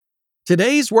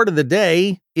Today's word of the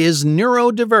day is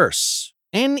neurodiverse.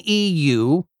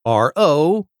 Neurodiverse.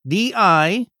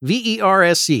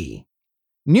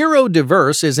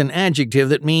 Neurodiverse is an adjective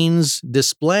that means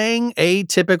displaying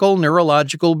atypical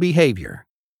neurological behavior.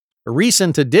 A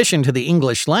recent addition to the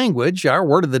English language, our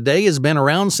word of the day has been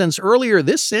around since earlier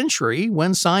this century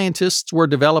when scientists were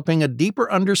developing a deeper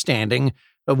understanding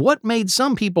of what made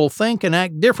some people think and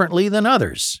act differently than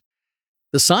others.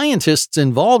 The scientists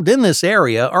involved in this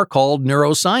area are called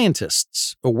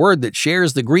neuroscientists, a word that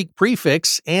shares the Greek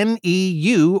prefix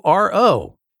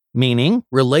neuro, meaning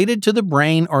related to the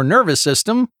brain or nervous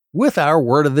system, with our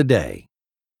word of the day.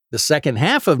 The second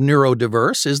half of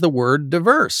neurodiverse is the word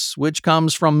diverse, which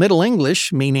comes from Middle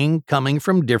English meaning coming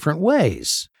from different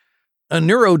ways. A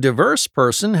neurodiverse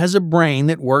person has a brain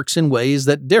that works in ways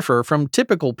that differ from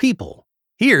typical people.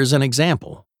 Here's an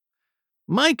example.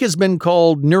 Mike has been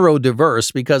called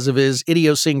neurodiverse because of his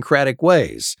idiosyncratic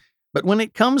ways, but when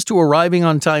it comes to arriving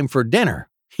on time for dinner,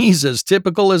 he's as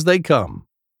typical as they come.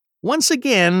 Once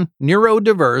again,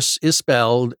 neurodiverse is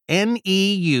spelled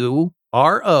Neurodiverse.